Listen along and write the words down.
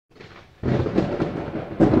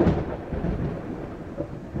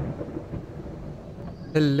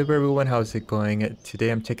Hello everyone, how's it going? Today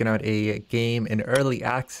I'm checking out a game in early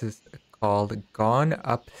access called Gone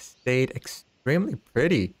Upstate. Extremely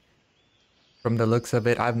pretty from the looks of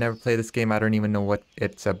it. I've never played this game. I don't even know what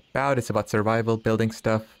it's about. It's about survival, building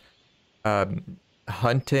stuff,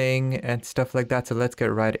 hunting and stuff like that. So let's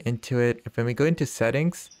get right into it. If when we go into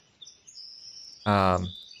settings, um,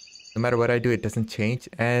 no matter what I do, it doesn't change.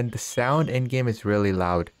 And the sound in game is really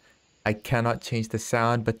loud. I cannot change the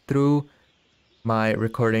sound, but through my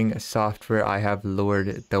recording software, I have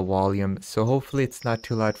lowered the volume, so hopefully it's not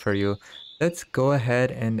too loud for you. Let's go ahead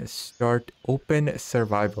and start open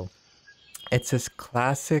survival. It says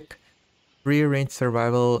classic free-range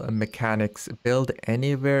survival mechanics. Build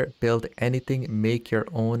anywhere, build anything, make your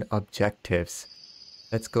own objectives.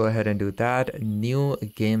 Let's go ahead and do that. New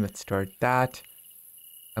game, let's start that.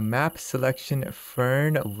 A map selection,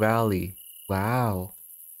 Fern Valley. Wow.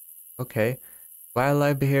 Okay.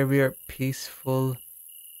 Wildlife behavior, peaceful.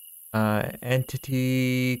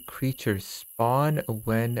 Entity creatures spawn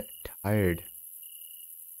when tired.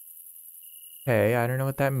 Okay, I don't know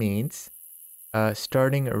what that means.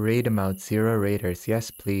 Starting raid amount, 0 raiders.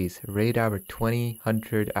 Yes, please. Raid hour, 20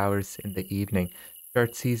 hours in the evening.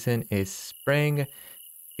 Start season is spring.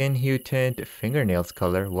 Skin hue tint, fingernails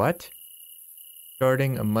color. What?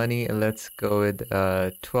 Starting money, let's go with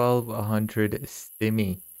 1200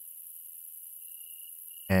 stimmy.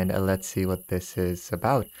 And let's see what this is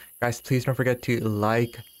about. Guys, please don't forget to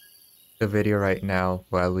like the video right now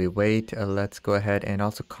while we wait. Let's go ahead and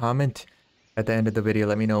also comment at the end of the video.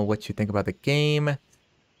 Let me know what you think about the game.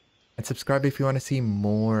 And subscribe if you want to see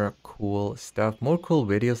more cool stuff, more cool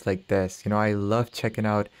videos like this. You know, I love checking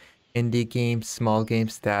out indie games, small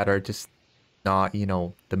games that are just not,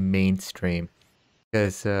 the mainstream.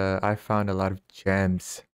 Because I found a lot of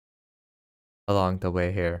gems along the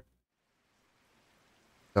way here.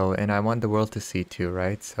 So, and I want the world to see too,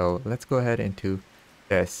 right? So let's go ahead into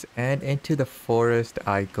this. And into the forest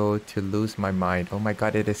I go to lose my mind. Oh my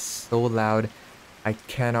god, it is so loud. I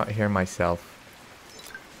cannot hear myself.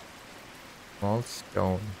 Small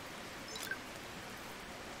stone.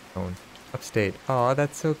 Stone. Upstate. Oh,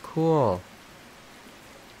 that's so cool.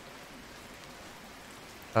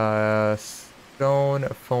 Stone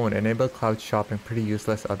phone. Enable cloud shopping. Pretty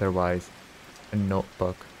useless otherwise. A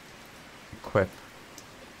notebook. Equip.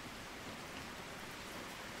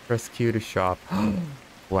 Press Q to shop.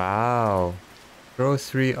 Wow.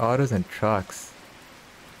 Grocery, autos, and trucks.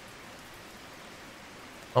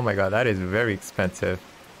 Oh my god, that is very expensive.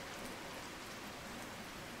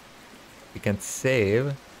 We can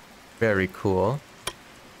save. Very cool.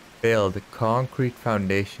 Build. Concrete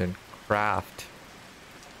foundation. Craft.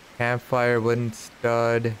 Campfire, wooden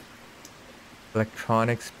stud.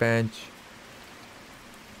 Electronics bench.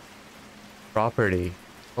 Property.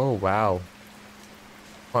 Oh wow.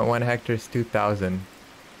 0.1 hectares, 2,000.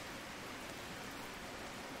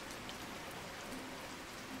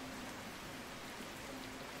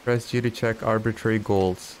 Press G to check arbitrary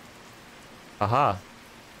goals. Aha.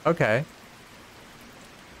 Okay.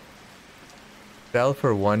 Sell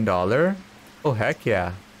for $1? Oh, heck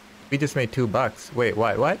yeah. We just made $2. Wait,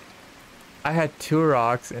 what? I had 2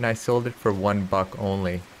 rocks and I sold it for $1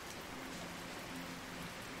 only.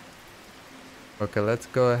 Okay, let's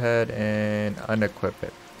go ahead and unequip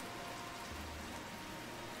it.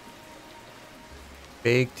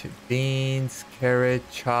 Baked beans, carrot,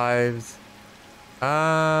 chives.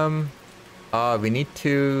 We need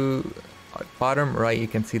to... Bottom right, you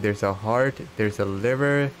can see there's a heart, there's a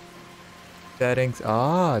liver. Settings.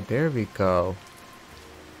 Ah, there we go.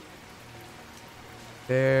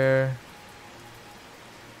 There.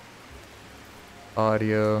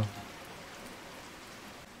 Audio.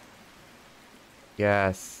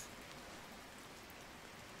 Yes.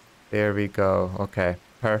 There we go. Okay,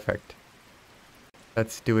 perfect.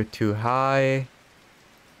 Let's do it to high.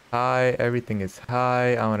 High, everything is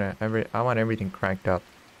high. I want everything cranked up.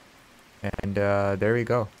 And there we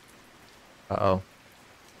go. Uh-oh.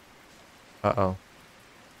 Uh-oh.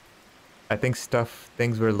 I think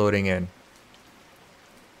things were loading in.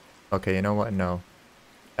 Okay, you know what? No.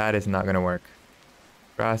 That is not gonna work.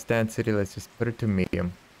 Grass density, let's just put it to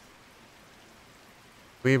medium.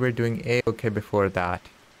 We were doing A-okay before that.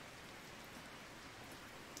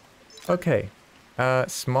 Okay.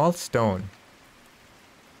 Small stone.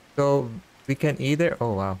 So we can either...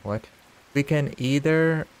 Oh wow, what? We can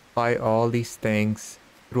either buy all these things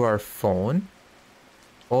through our phone,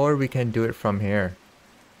 or we can do it from here.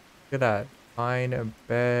 Look at that. Find a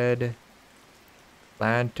bed,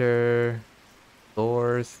 planter,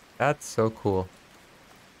 floors. That's so cool.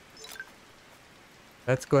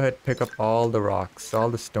 Let's go ahead and pick up all the rocks, all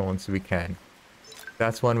the stones we can.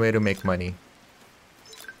 That's one way to make money.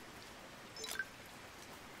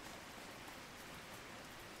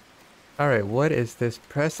 Alright, what is this?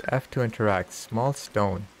 Press F to interact. Small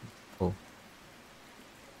stone. Oh.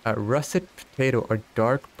 Russet potato or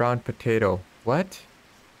dark brown potato. What?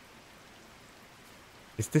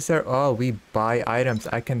 Is this our... Oh, we buy items.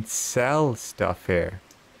 I can sell stuff here.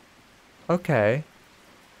 Okay.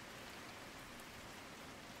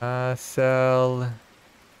 Sell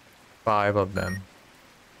 5 of them.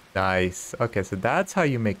 Nice. Okay, so that's how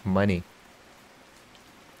you make money.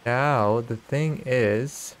 Now, the thing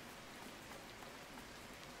is...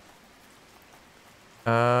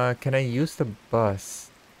 can I use the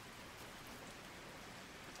bus?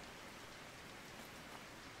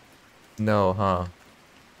 No,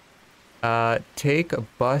 huh? Take a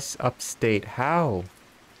bus upstate. How?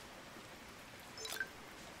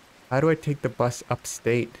 How do I take the bus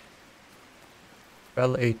upstate?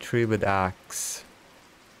 Fell a tree with axe.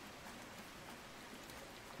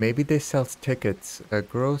 Maybe they sell tickets. A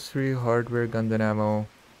grocery, hardware, gun and ammo.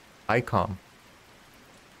 ICOM.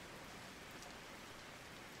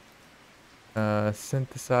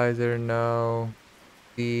 Synthesizer, no.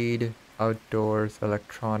 Feed, outdoors,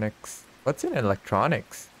 electronics. What's in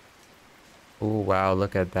electronics? Oh, wow,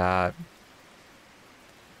 look at that.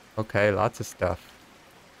 Okay, lots of stuff.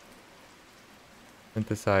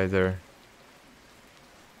 Synthesizer.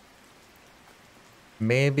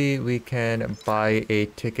 Maybe we can buy a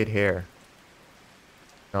ticket here.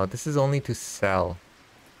 No, this is only to sell.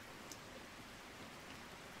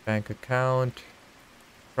 Bank account.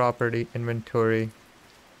 Property, inventory.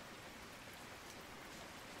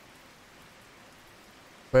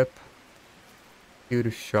 Equip. Queue to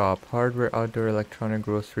shop. Hardware, outdoor, electronic,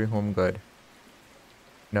 grocery, home good.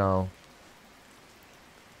 No.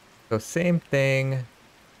 So same thing.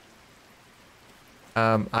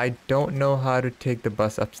 I don't know how to take the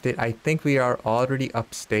bus upstate. I think we are already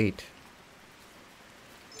upstate.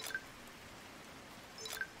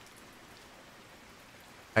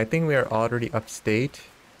 I think we are already upstate.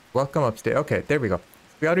 Welcome upstate. Okay, there we go.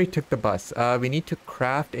 We already took the bus. We need to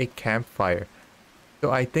craft a campfire.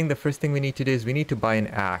 So I think the first thing we need to do is we need to buy an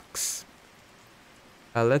axe.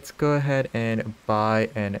 Let's go ahead and buy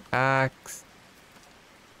an axe.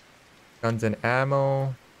 Guns and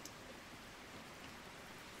ammo.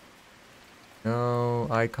 No,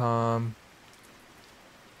 ICOM.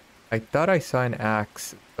 I thought I saw an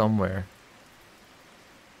axe somewhere.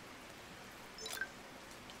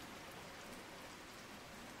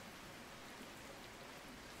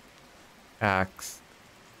 Axe.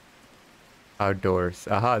 Outdoors.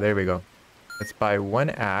 Aha, there we go. Let's buy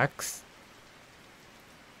one axe.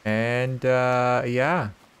 And, yeah.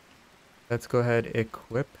 Let's go ahead and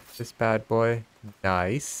equip this bad boy.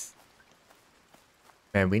 Nice.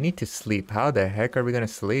 Man, we need to sleep. How the heck are we gonna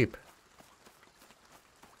sleep?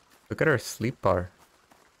 Look at our sleep bar.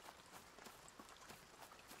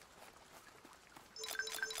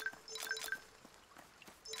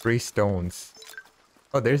 Three stones.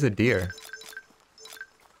 Oh, there's a deer.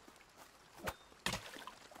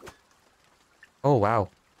 Oh, wow.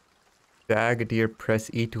 Dag deer, press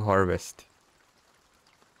E to harvest.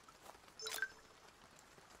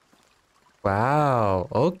 Wow.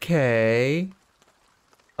 Okay.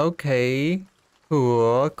 Okay.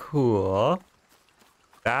 Cool, cool.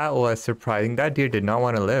 That was surprising. That deer did not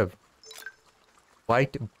want to live.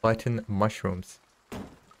 White button mushrooms.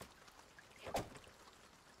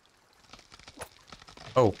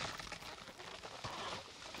 Oh.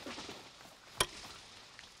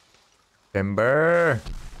 Timber.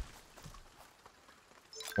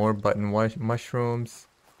 More button mushrooms.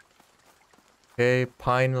 Okay,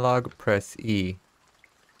 pine log, press E.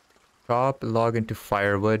 Chop log into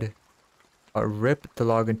firewood. Rip the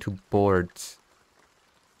log into boards.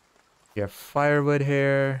 We have firewood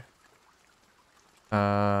here.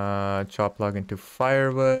 Chop log into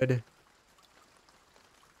firewood.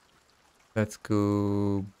 Let's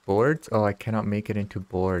go boards. Oh, I cannot make it into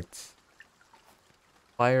boards.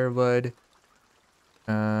 Firewood.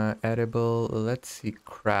 Edible. Let's see.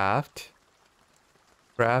 Craft.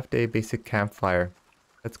 Craft a basic campfire.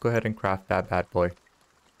 Let's go ahead and craft that bad boy.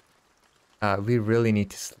 We really need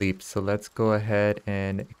to sleep, so let's go ahead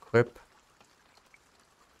and equip.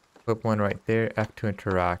 Equip one right there. F to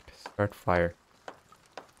interact. Start fire.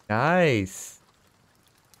 Nice!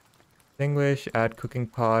 Extinguish, add cooking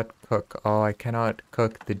pot, cook. Oh, I cannot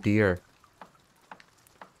cook the deer.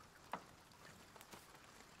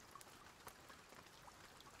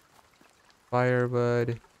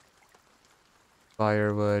 Firewood.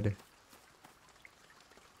 Firewood.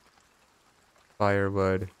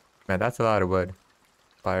 Firewood. Man, that's a lot of wood.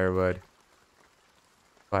 Firewood.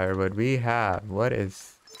 firewood. We have, what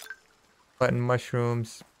is button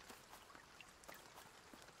mushrooms?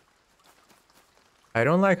 I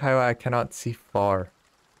don't like how I cannot see far.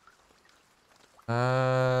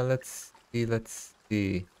 Let's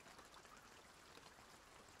see.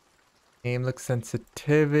 Aim look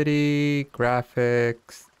sensitivity,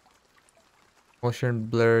 graphics, motion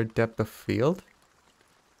blur, depth of field.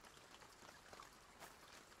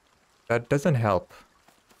 That doesn't help.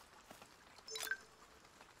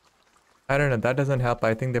 I don't know, that doesn't help.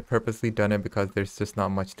 I think they purposely done it because there's just not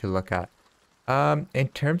much to look at. In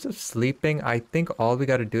terms of sleeping, I think all we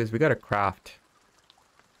gotta do is we gotta craft.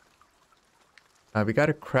 We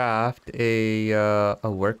gotta craft a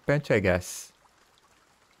workbench, I guess.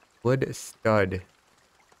 Wood stud.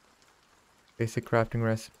 Basic crafting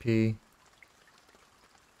recipe.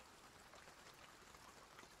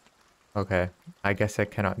 Okay, I guess I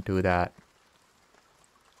cannot do that.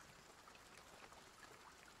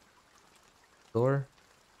 Door.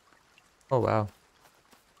 Oh wow.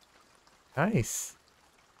 Nice.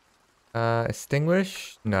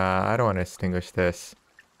 Extinguish? Nah, I don't want to extinguish this.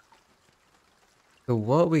 So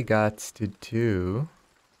what we got to do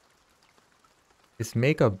is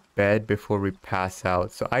make a bed before we pass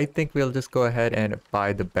out. So I think we'll just go ahead and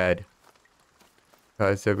buy the bed.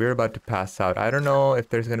 Because we're about to pass out. I don't know if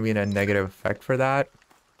there's going to be a negative effect for that.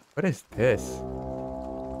 What is this?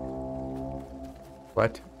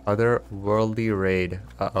 What? Otherworldly raid.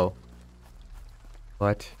 Uh-oh.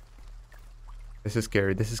 What? This is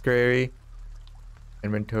scary. This is scary.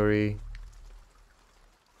 Inventory.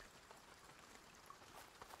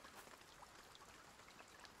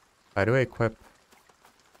 How do I equip?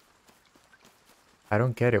 I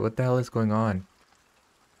don't get it. What the hell is going on?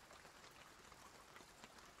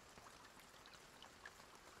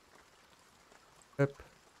 Equip.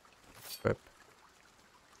 Equip.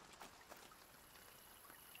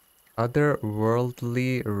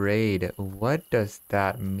 Otherworldly raid. What does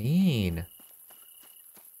that mean?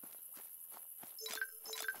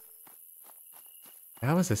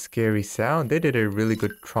 That was a scary sound. They did a really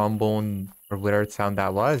good trombone or whatever sound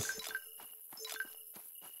that was.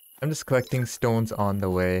 I'm just collecting stones on the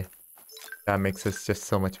way. That makes us just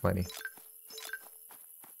so much money.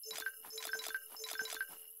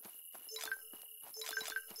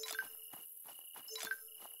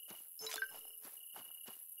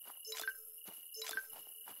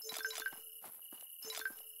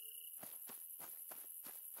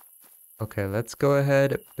 Okay, let's go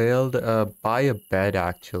ahead, buy a bed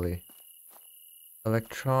actually.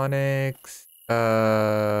 Electronics,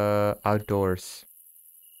 outdoors.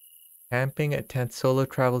 Camping a tent, solo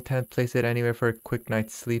travel tent, place it anywhere for a quick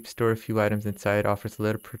night's sleep, store a few items inside, offers a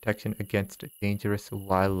little protection against dangerous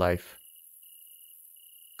wildlife.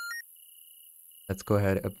 Let's go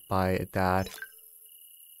ahead and buy that.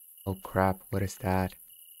 Oh crap, what is that?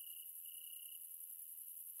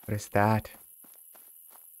 What is that?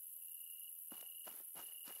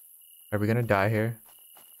 Are we gonna die here?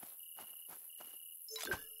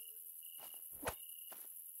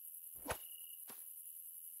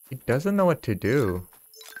 He doesn't know what to do.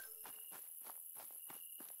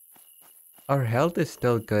 Our health is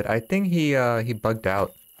still good. I think he bugged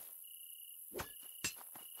out.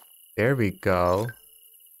 There we go.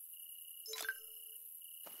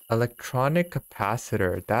 Electronic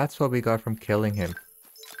capacitor. That's what we got from killing him.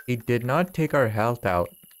 He did not take our health out.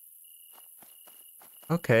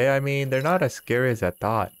 Okay, I mean, they're not as scary as I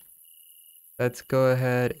thought. Let's go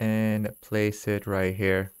ahead and place it right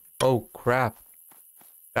here. Oh, crap.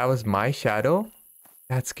 That was my shadow?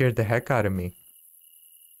 That scared the heck out of me.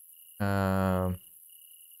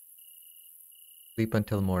 Sleep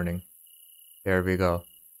until morning. There we go.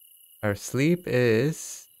 Our sleep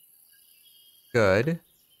is good.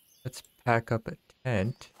 Let's pack up a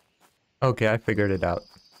tent. Okay, I figured it out.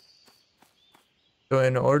 So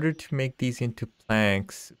in order to make these into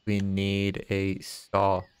planks, we need a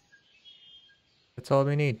saw. That's all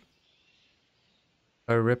we need.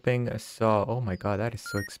 A ripping saw. Oh my god, that is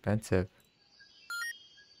so expensive.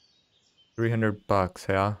 300 bucks,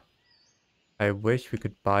 yeah? I wish we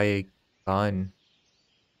could buy a gun.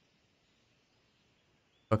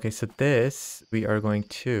 Okay, so this, we are going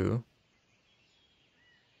to...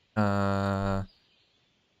 gonna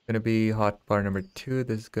be hotbar number 2.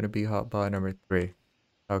 This is gonna be hotbar number 3.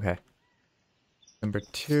 Okay. Number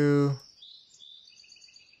 2.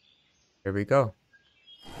 Here we go.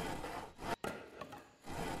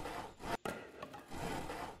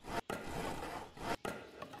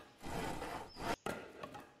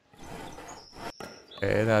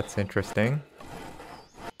 Okay, that's interesting.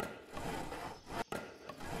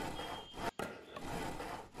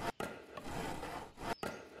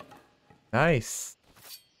 Nice.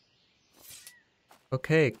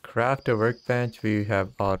 Okay, craft a workbench. We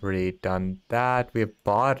have already done that. We have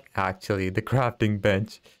bought actually the crafting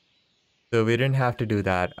bench. So we didn't have to do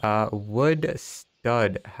that. Wood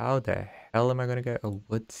stud. How the hell am I gonna get a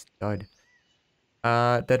wood stud?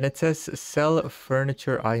 Then it says sell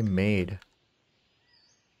furniture I made.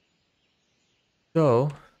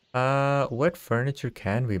 So, what furniture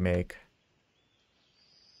can we make?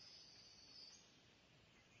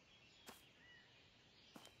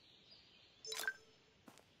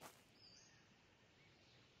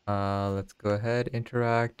 Let's go ahead,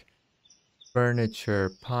 interact.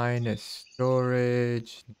 Furniture, pine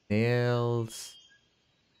storage, nails.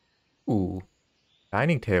 Ooh,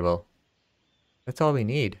 dining table. That's all we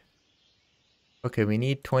need. Okay, we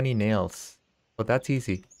need 20 nails. Well, that's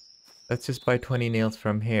easy. Let's just buy 20 nails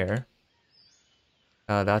from here.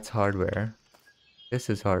 That's hardware. This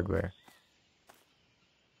is hardware.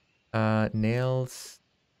 Nails.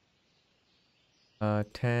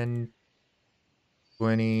 10,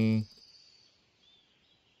 20.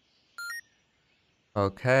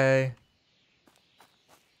 Okay.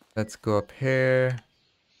 Let's go up here.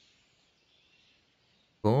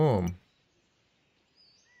 Boom.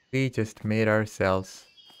 We just made ourselves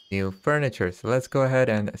new furniture. So let's go ahead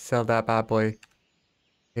and sell that bad boy.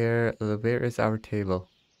 Here, where is our table?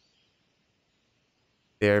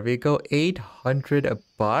 There we go. 800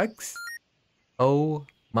 bucks. Oh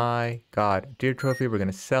my god. Deer trophy, we're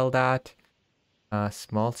gonna sell that.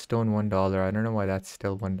 Small stone $1. I don't know why that's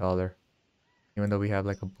still $1. Even though we have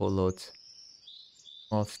like a boatloads.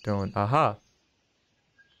 Small stone. Aha.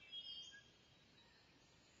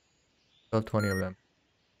 Sell 20 of them.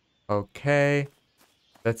 Okay.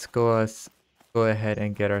 Let's go ahead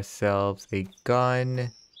and get ourselves a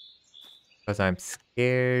gun. Because I'm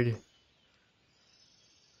scared.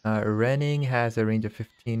 Renning has a range of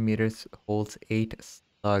 15 meters, holds 8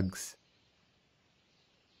 slugs.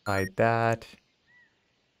 Buy that.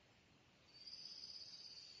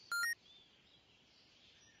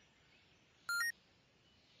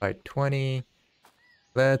 Buy 20.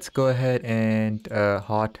 Let's go ahead and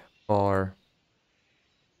hot bar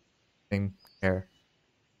thing here.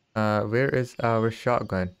 Where is our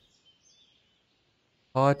shotgun?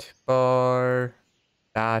 Hot bar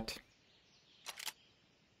that.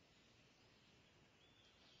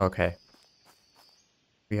 Okay.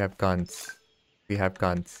 We have guns. We have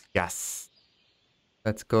guns. Yes.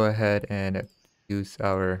 Let's go ahead and use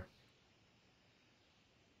our.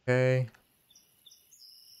 Okay.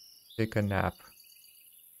 Take a nap.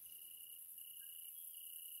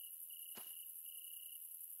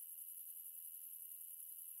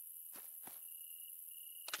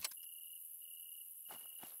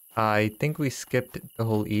 I think we skipped the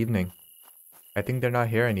whole evening. I think they're not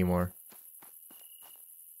here anymore.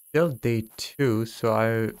 Still day 2, so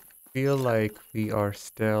I feel like we are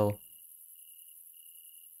still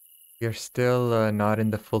not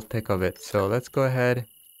in the full thick of it. So let's go ahead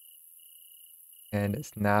and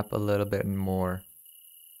snap a little bit more.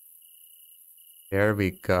 There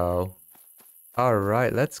we go.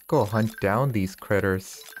 Alright, let's go hunt down these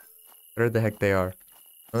critters. Whatever the heck they are.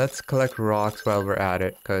 Let's collect rocks while we're at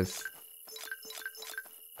it, because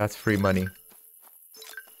that's free money.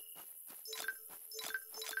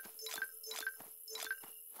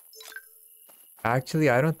 Actually,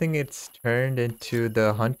 I don't think it's turned into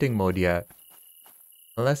the hunting mode yet.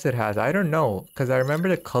 Unless it has. I don't know, because I remember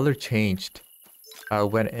the color changed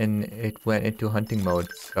when it went into hunting mode.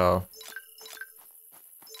 So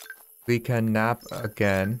we can nap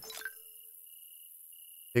again.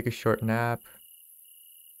 Take a short nap.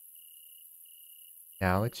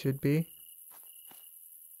 Now it should be.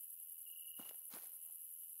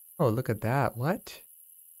 Oh, look at that. What?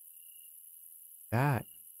 That.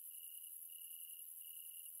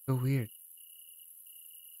 So weird.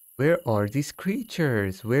 Where are these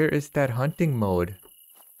creatures? Where is that hunting mode?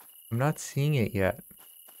 I'm not seeing it yet.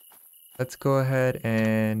 Let's go ahead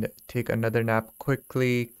and take another nap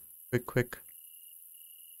quickly. Quick.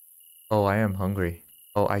 Oh, I am hungry.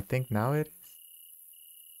 Oh, I think now it is.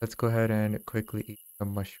 Let's go ahead and quickly eat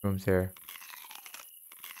some mushrooms here.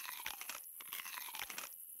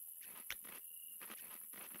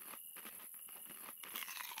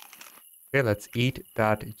 Okay, let's eat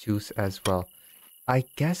that juice as well. I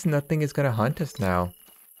guess nothing is gonna hunt us now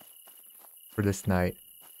for this night.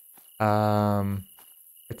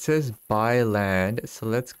 It says buy land, so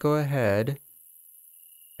let's go ahead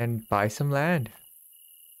and buy some land.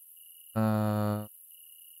 Uh,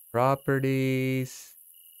 Properties,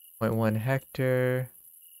 0.1 hectare.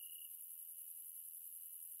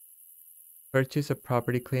 Purchase a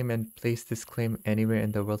property claim and place this claim anywhere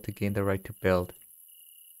in the world to gain the right to build.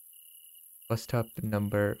 Bus stop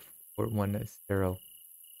number 410.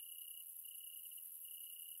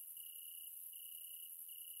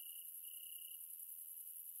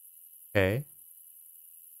 Okay.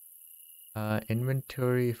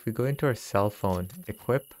 Inventory. If we go into our cell phone,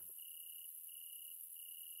 equip.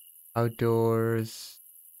 Outdoors.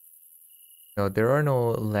 No, there are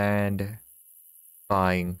no land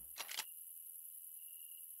buying.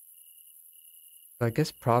 So I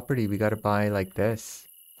guess property we gotta buy like this.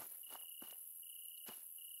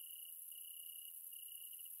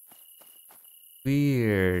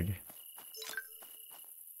 Weird.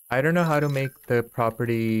 I don't know how to make the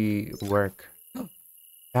property work.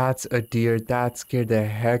 That's a deer. That scared the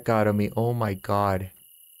heck out of me. Oh my god.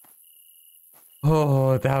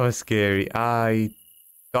 Oh, that was scary. I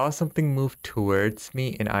saw something move towards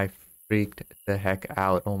me and I freaked the heck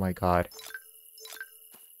out. Oh my god.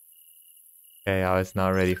 Okay, I was not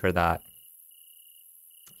ready for that.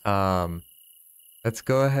 Um, let's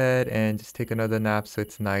go ahead and just take another nap so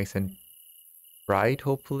it's nice and bright,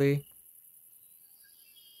 hopefully.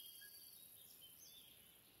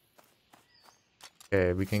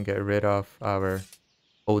 Okay, we can get rid of our...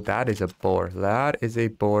 Oh, that is a boar. That is a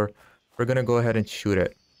boar. We're gonna go ahead and shoot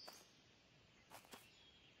it.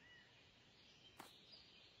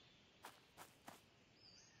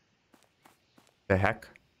 The heck?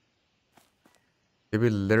 Did we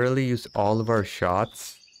literally use all of our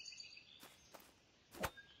shots?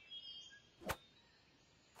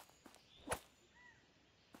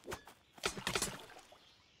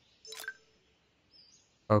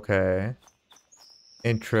 Okay.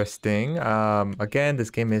 Interesting. Again, this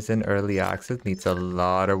game is in early access, needs a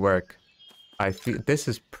lot of work. I feel this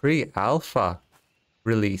is pre-alpha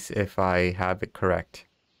release if I have it correct.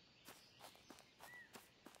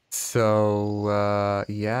 So,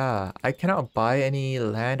 yeah, I cannot buy any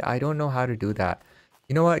land. I don't know how to do that.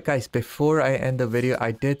 You know what, guys? Before I end the video,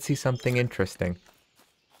 I did see something interesting.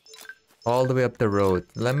 All the way up the road.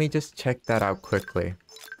 Let me just check that out quickly.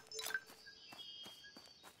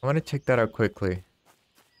 I want to check that out quickly.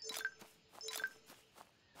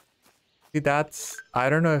 See, that's... I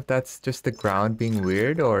don't know if that's just the ground being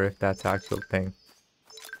weird or if that's actual thing.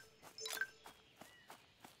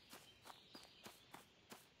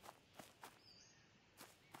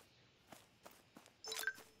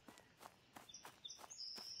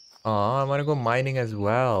 Oh, I want to go mining as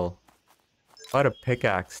well. What a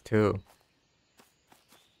pickaxe too.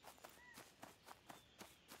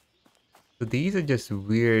 So these are just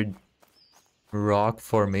weird rock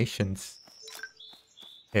formations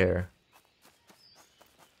here.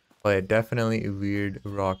 But definitely weird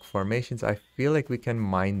rock formations. I feel like we can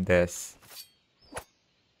mine this.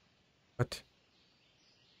 What?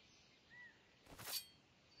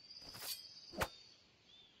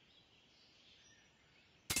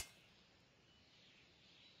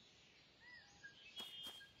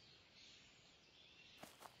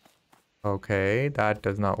 Okay, that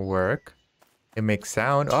does not work. It makes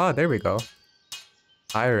sound. Oh, there we go.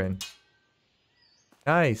 Iron.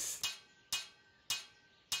 Nice.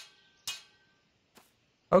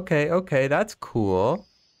 Okay, okay, that's cool.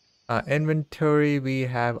 Inventory, we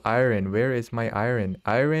have iron. Where is my iron?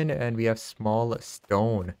 Iron, and we have small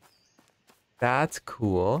stone. That's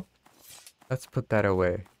cool. Let's put that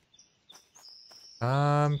away.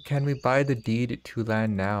 Can we buy the deed to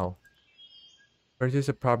land now? Purchase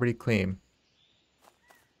a property claim.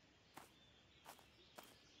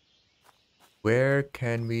 Where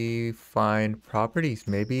can we find properties?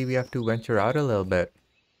 Maybe we have to venture out a little bit.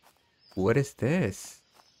 What is this?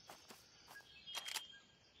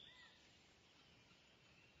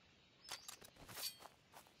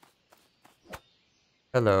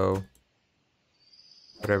 Hello.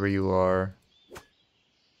 Whatever you are.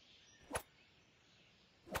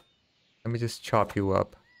 Let me just chop you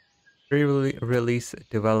up. Pre-release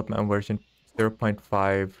development version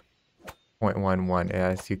 0.5.11,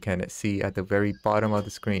 as you can see at the very bottom of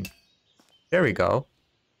the screen. There we go.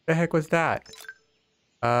 The heck was that?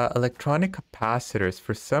 Electronic capacitors.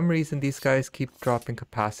 For some reason, these guys keep dropping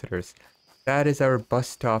capacitors. That is our bus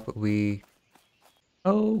stop.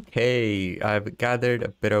 Okay, I've gathered a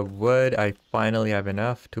bit of wood. I finally have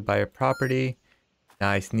enough to buy a property.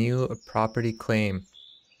 Nice, new property claim.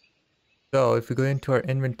 So if we go into our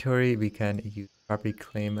inventory, we can use property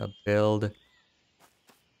claim a build.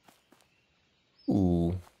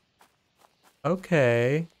 Ooh.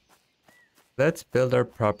 Okay. Let's build our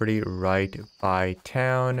property right by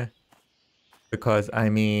town. Because, I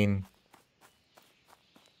mean...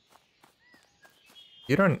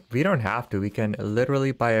 We don't have to. We can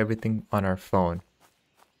literally buy everything on our phone.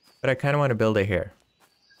 But I kind of want to build it here.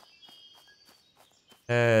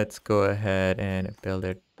 Let's go ahead and build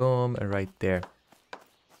it. Boom, right there.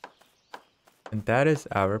 And that is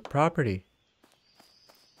our property.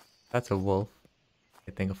 That's a wolf.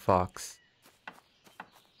 I think a fox.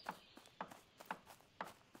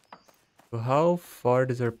 So how far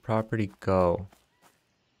does our property go?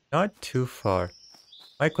 Not too far.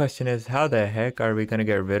 My question is, how the heck are we gonna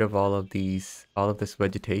get rid of all of this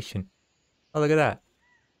vegetation? Oh, look at that.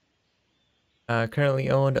 Currently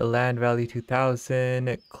owned, land value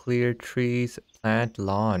 2000, clear trees, plant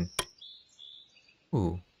lawn.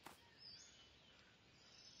 Ooh,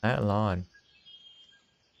 plant lawn.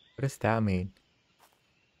 What does that mean?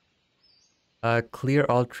 Clear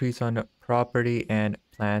all trees on property and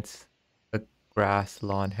plants a grass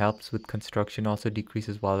lawn. Helps with construction, also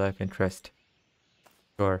decreases wildlife interest.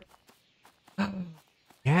 Sure.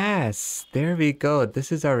 Yes, there we go.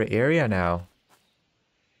 This is our area now.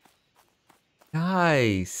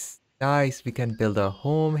 Nice. Nice. We can build a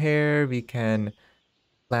home here. We can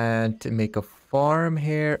make a farm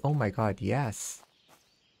here. Oh my god, yes.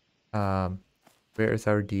 Where is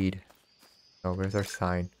our deed? Oh, where's our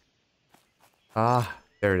sign? Ah,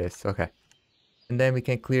 there it is. Okay. And then we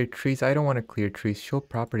can clear trees. I don't want to clear trees. Show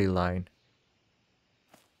property line.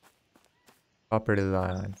 Property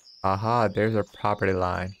line. Aha, there's our property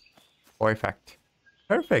line. Perfect.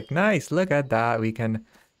 Perfect. Nice. Look at that. We can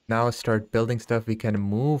now start building stuff. We can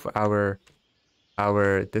move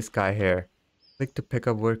this guy here. Click to pick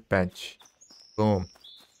up workbench. Boom.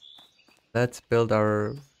 Let's put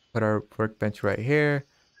our workbench right here.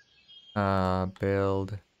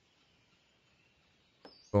 Build.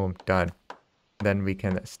 Boom, done. Then we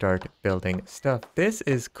can start building stuff. This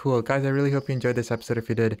is cool. Guys, I really hope you enjoyed this episode. If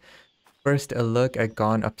you did, first a look at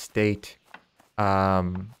Gone Upstate.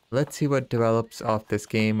 Let's see what develops off this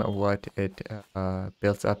game, what it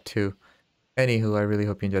builds up to. Anywho, I really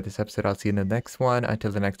hope you enjoyed this episode. I'll see you in the next one.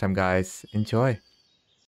 Until the next time, guys, enjoy.